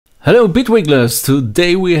Hello Bitwiglers!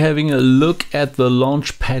 Today we're having a look at the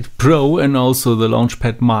Launchpad Pro and also the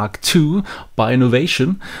Launchpad MkII by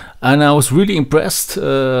Innovation, and I was really impressed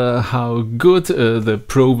how good the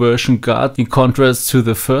Pro version got in contrast to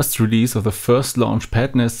the first release of the first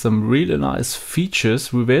Launchpad, and there's some really nice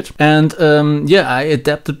features with it. And yeah, I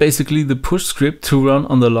adapted basically the push script to run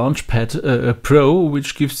on the Launchpad Pro,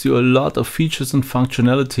 which gives you a lot of features and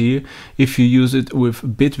functionality if you use it with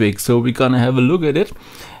Bitwig. So we're gonna have a look at it.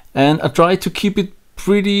 And I try to keep it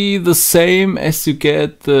pretty the same as you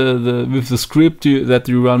get with the script that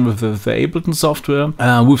you run with the Ableton software,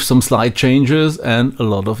 with some slight changes and a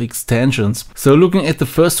lot of extensions. So looking at the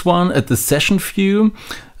first one, at the session view,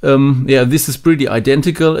 yeah, this is pretty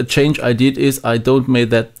identical. A change I did is I don't make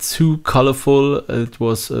that too colorful. It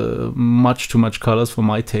was much too much colors for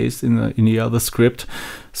my taste in the other script.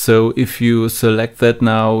 So if you select that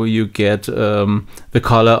now, you get the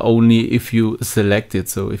color only if you select it.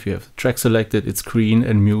 So if you have the track selected, it's green,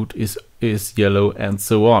 and mute is yellow, and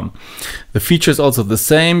so on. The feature is also the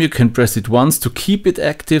same. You can press it once to keep it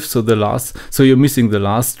active. So you're missing the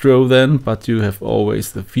last row then, but you have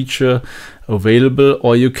always the feature available,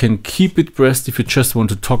 or you can keep it pressed if you just want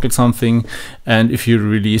to toggle something, and if you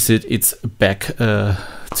release it, it's back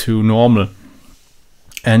to normal.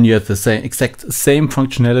 And you have the exact same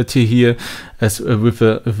functionality here as with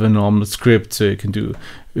a normal script. So you can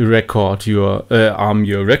record your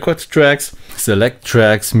record tracks, select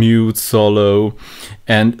tracks, mute, solo,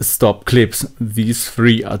 and stop clips. These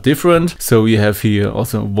three are different. So you have here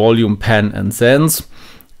also volume, pan, and sense.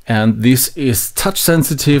 And this is touch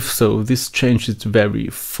sensitive, so this changes it very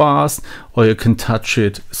fast, or you can touch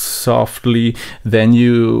it softly. Then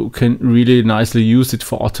you can really nicely use it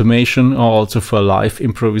for automation or also for live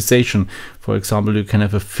improvisation. For example, you can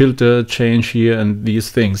have a filter change here and these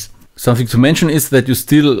things. Something to mention is that you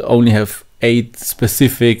still only have 8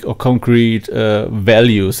 specific or concrete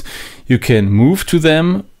values. You can move to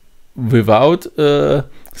them without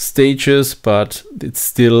stages, but it's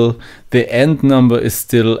still, the end number is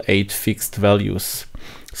still 8 fixed values.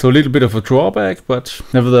 So a little bit of a drawback, but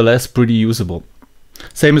nevertheless pretty usable.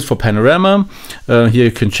 Same is for panorama. Here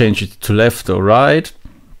you can change it to left or right.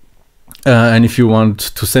 And if you want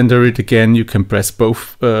to center it again, you can press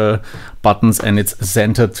both buttons and it's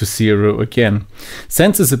centered to 0 again.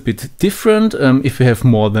 Sense is a bit different. If you have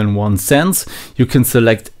more than one sense, you can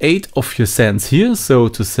select 8 of your sense here. So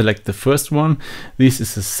to select the first one, this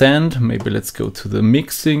is a send. Maybe let's go to the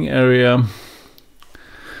mixing area.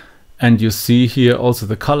 And you see here also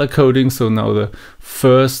the color coding. So now the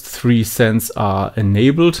first 3 scents are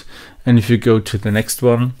enabled. And if you go to the next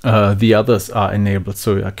one, the others are enabled.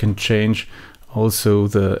 So I can change also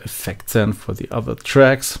the effect scent for the other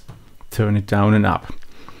tracks, turn it down and up.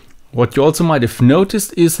 What you also might have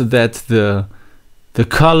noticed is that the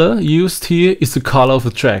color used here is the color of the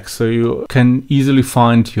track. So you can easily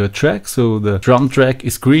find your track. So the drum track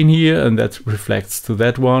is green here, and that reflects to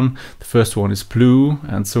that one. The first one is blue,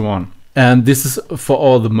 and so on. And this is for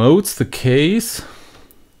all the modes, the case,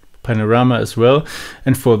 panorama as well,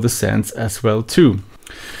 and for the sense as well too.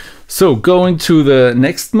 So going to the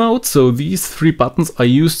next mode. So these 3 buttons are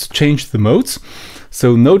used to change the modes.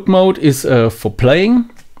 So note mode is for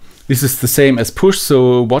playing. This is the same as push,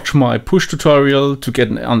 so watch my push tutorial to get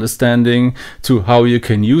an understanding to how you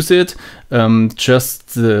can use it.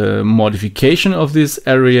 Just the modification of this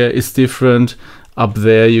area is different. Up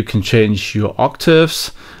there you can change your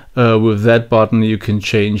octaves. With that button you can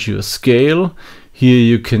change your scale. Here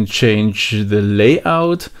you can change the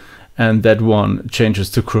layout, and that one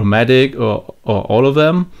changes to chromatic or all of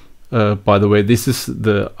them. By the way, this is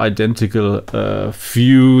the identical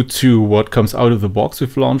view to what comes out of the box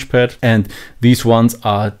with Launchpad, and these ones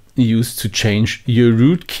are used to change your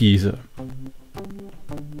root keys.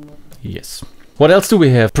 Yes. What else do we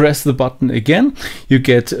have? Press the button again. You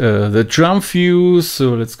get the drum view.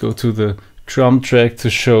 So let's go to the drum track to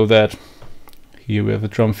show that. Here we have the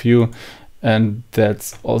drum view. And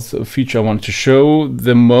that's also a feature I wanted to show.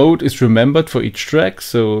 The mode is remembered for each track.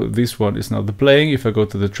 So this one is now the playing. If I go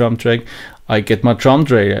to the drum track, I get my drum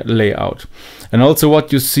layout. And also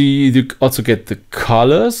what you see, you also get the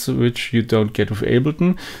colors, which you don't get with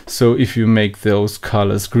Ableton. So if you make those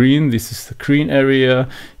colors green, this is the green area.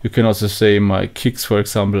 You can also say my kicks, for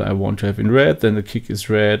example, I want to have in red, then the kick is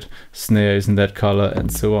red, snare is in that color,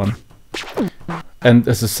 and so on. And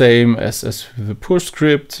as the same as the push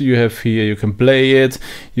script, you have here, you can play it,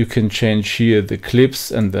 you can change here the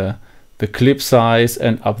clips and the clip size,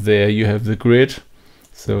 and up there you have the grid.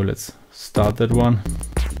 So let's start that one.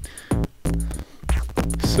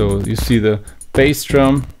 So you see the bass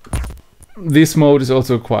drum, This mode is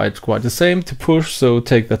also quite the same to push, so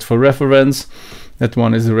take that for reference. That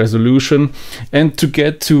one is a resolution. And to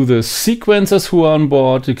get to the sequencers who are on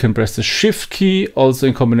board, you can press the Shift key, also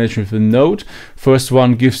in combination with the node. First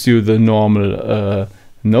one gives you the normal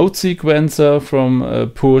node sequencer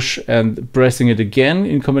from push, and pressing it again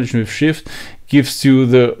in combination with Shift gives you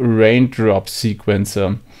the raindrop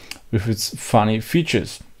sequencer with its funny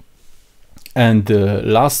features. And the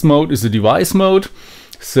last mode is the device mode.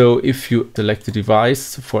 So if you select the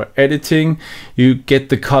device for editing, you get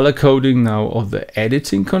the color coding now of the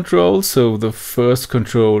editing control. So the first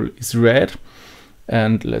control is red,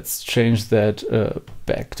 and let's change that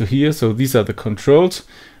back to here. So these are the controls.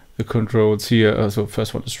 The controls here, so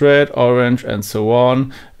first one is red, orange, and so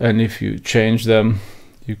on. And if you change them,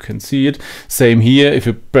 you can see it. Same here, if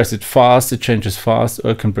you press it fast, it changes fast, or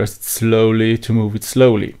you can press it slowly to move it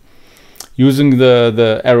slowly. Using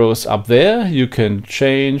the arrows up there, you can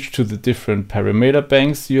change to the different parameter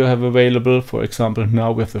banks you have available. For example,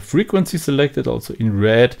 now we have the frequency selected also in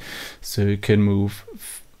red, so you can move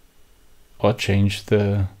or change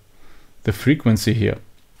the frequency here.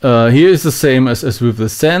 Here is the same as with the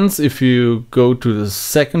sense. If you go to the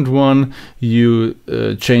second one, you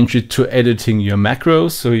change it to editing your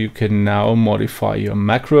macros, so you can now modify your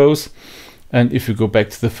macros. And if you go back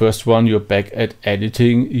to the first one, you're back at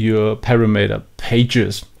editing your parameter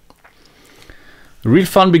pages. The real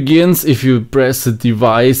fun begins if you press the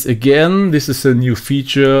device again. This is a new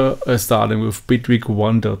feature starting with Bitwig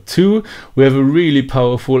 1.2. We have a really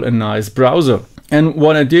powerful and nice browser. And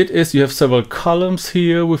what I did is you have several columns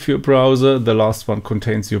here with your browser. The last one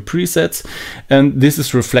contains your presets, and this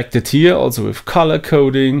is reflected here also with color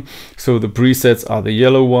coding. So the presets are the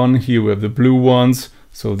yellow one. Here we have the blue ones.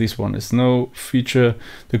 So this one is no feature,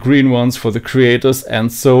 the green ones for the creators,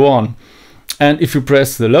 and so on. And if you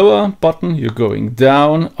press the lower button, you're going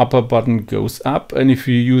down, upper button goes up. And if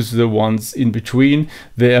you use the ones in between,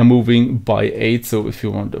 they are moving by 8. So if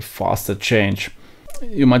you want a faster change.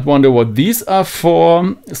 You might wonder what these are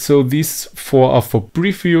for. So these 4 are for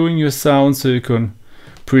previewing your sound. So you can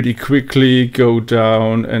pretty quickly go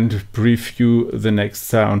down and preview the next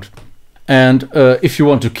sound. And if you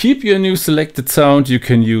want to keep your new selected sound, you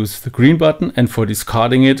can use the green button, and for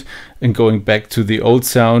discarding it and going back to the old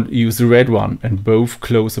sound, use the red one, and both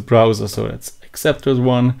close the browser. So that's accepted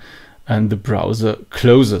one, and the browser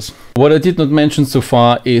closes. What I did not mention so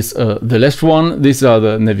far is the left one. These are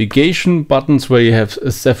the navigation buttons where you have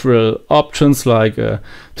several options like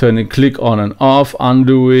turning click on and off,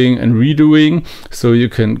 undoing and redoing. So you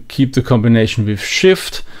can keep the combination with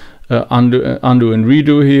Shift, undo and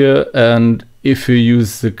redo here. And if you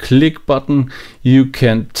use the click button, you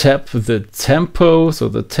can tap the tempo, so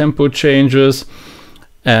the tempo changes.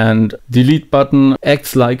 And delete button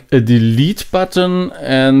acts like a delete button,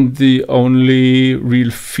 and the only real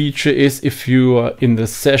feature is if you are in the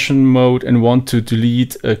session mode and want to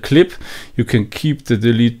delete a clip, you can keep the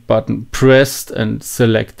delete button pressed and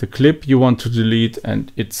select the clip you want to delete,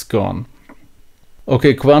 and it's gone.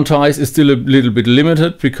 Okay, quantize is still a little bit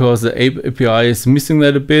limited because the API is missing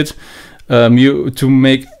that a bit. To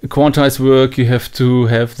make quantize work, you have to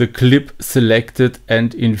have the clip selected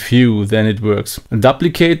and in view, then it works. And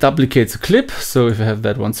duplicate duplicates a clip, so if you have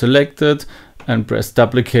that one selected and press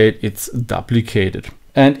duplicate, it's duplicated.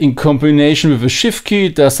 And in combination with a Shift key,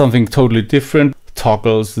 it does something totally different,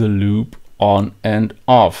 toggles the loop on and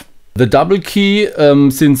off. The double key,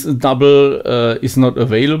 since double is not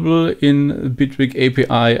available in Bitwig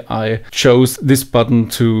API, I chose this button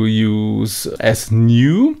to use as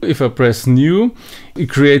new. If I press new, it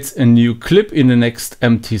creates a new clip in the next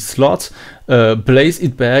empty slot, plays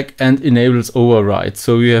it back and enables override.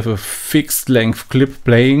 So you have a fixed length clip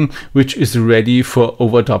playing, which is ready for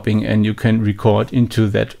overdubbing, and you can record into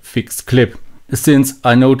that fixed clip. Since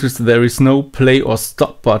I noticed there is no play or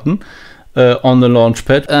stop button on the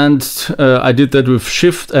Launchpad, and I did that with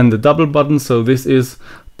Shift and the double button, so this is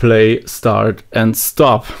play, start and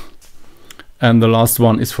stop. And the last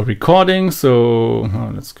one is for recording, so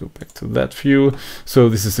let's go back to that view. So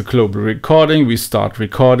this is a global recording. We start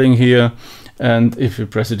recording here, and if you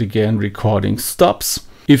press it again, recording stops.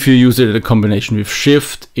 If you use it in a combination with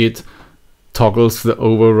Shift, it toggles the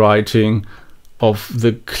overwriting of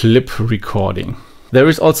the clip recording. There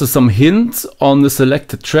is also some hints on the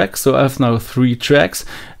selected track. So I have now 3 tracks,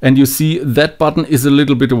 and you see that button is a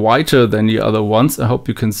little bit whiter than the other ones. I hope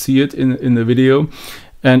you can see it in the video.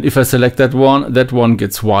 And if I select that one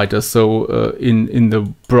gets whiter. So in the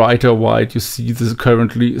brighter white, you see the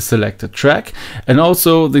currently selected track. And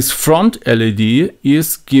also this front LED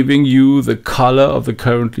is giving you the color of the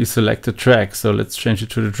currently selected track. So let's change it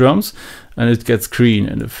to the drums. and it gets green,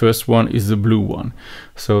 and the first one is the blue one.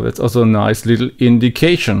 So that's also a nice little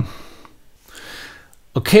indication.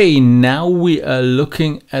 Okay, now we are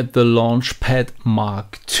looking at the Launchpad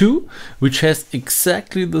MkII, which has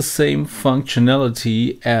exactly the same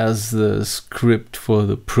functionality as the script for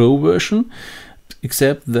the Pro version,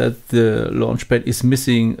 except that the Launchpad is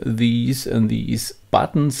missing these and these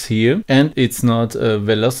buttons here, and it's not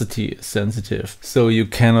velocity sensitive, so you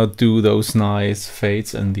cannot do those nice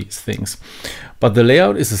fades and these things. But the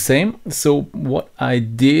layout is the same. So what I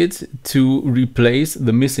did to replace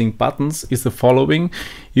the missing buttons is the following.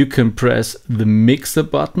 You can press the mixer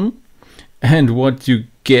button, and what you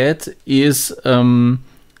get is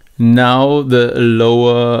now the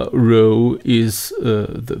lower row is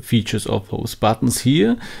the features of those buttons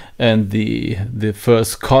here, and the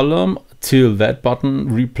first column till that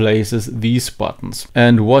button replaces these buttons.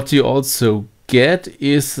 And what you also get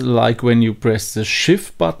is, like when you press the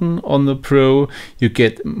shift button on the Pro, you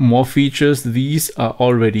get more features. These are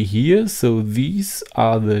already here, so these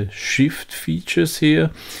are the shift features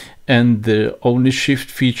here, and the only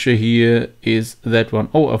shift feature here is that one.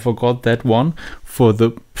 Oh, I forgot that one. For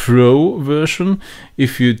the Pro version,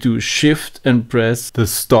 if you do shift and press the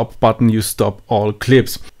stop button, you stop all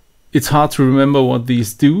clips. It's hard to remember what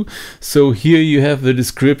these do. So here you have the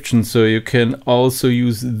description. So you can also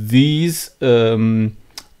use these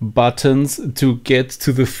buttons to get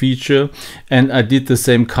to the feature. And I did the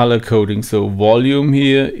same color coding. So volume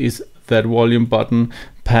here is that volume button.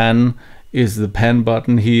 Pan is the pan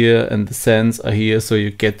button here. And the sense are here. So you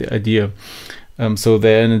get the idea. So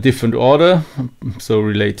they're in a different order, so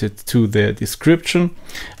related to their description,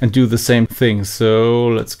 and do the same thing. So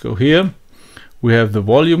let's go here. We have the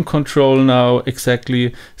volume control now,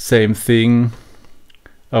 exactly same thing.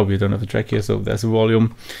 Oh, we don't have a track here, so there's a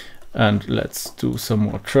volume. And let's do some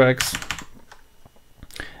more tracks.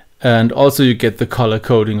 And also you get the color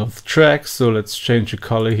coding of the tracks. So let's change the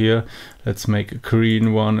color here. Let's make a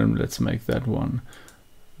green one, and let's make that one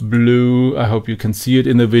blue. I hope you can see it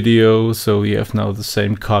in the video. So you have now the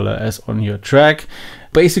same color as on your track.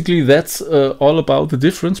 Basically, that's all about the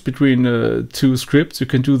difference between two scripts. You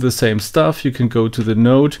can do the same stuff. You can go to the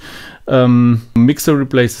node. Mixer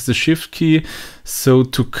replaces the shift key. So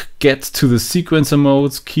to get to the sequencer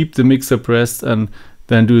modes, keep the mixer pressed and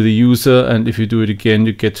then do the user. And if you do it again,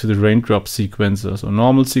 you get to the raindrop sequencer. So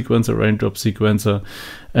normal sequencer, raindrop sequencer.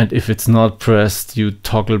 And if it's not pressed, you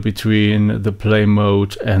toggle between the play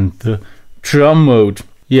mode and the drum mode.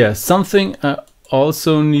 Yeah, something I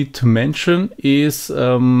also need to mention is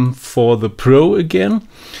for the Pro again.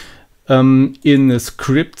 In the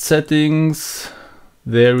script settings,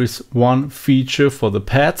 there is one feature for the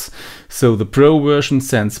pads. So the Pro version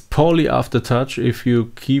sends poly aftertouch if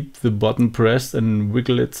you keep the button pressed and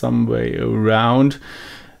wiggle it some way around.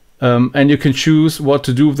 And you can choose what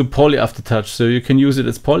to do with the poly aftertouch. So you can use it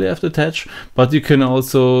as poly aftertouch, but you can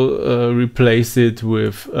also replace it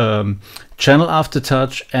with channel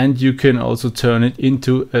aftertouch, and you can also turn it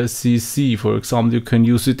into a CC. For example, you can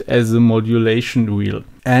use it as a modulation wheel,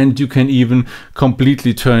 and you can even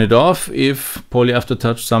completely turn it off if poly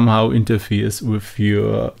aftertouch somehow interferes with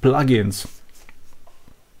your plugins.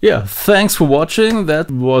 Yeah, thanks for watching. That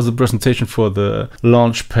was a presentation for the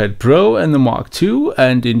Launchpad Pro and the MkII,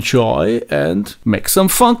 and enjoy and make some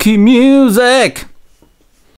funky music!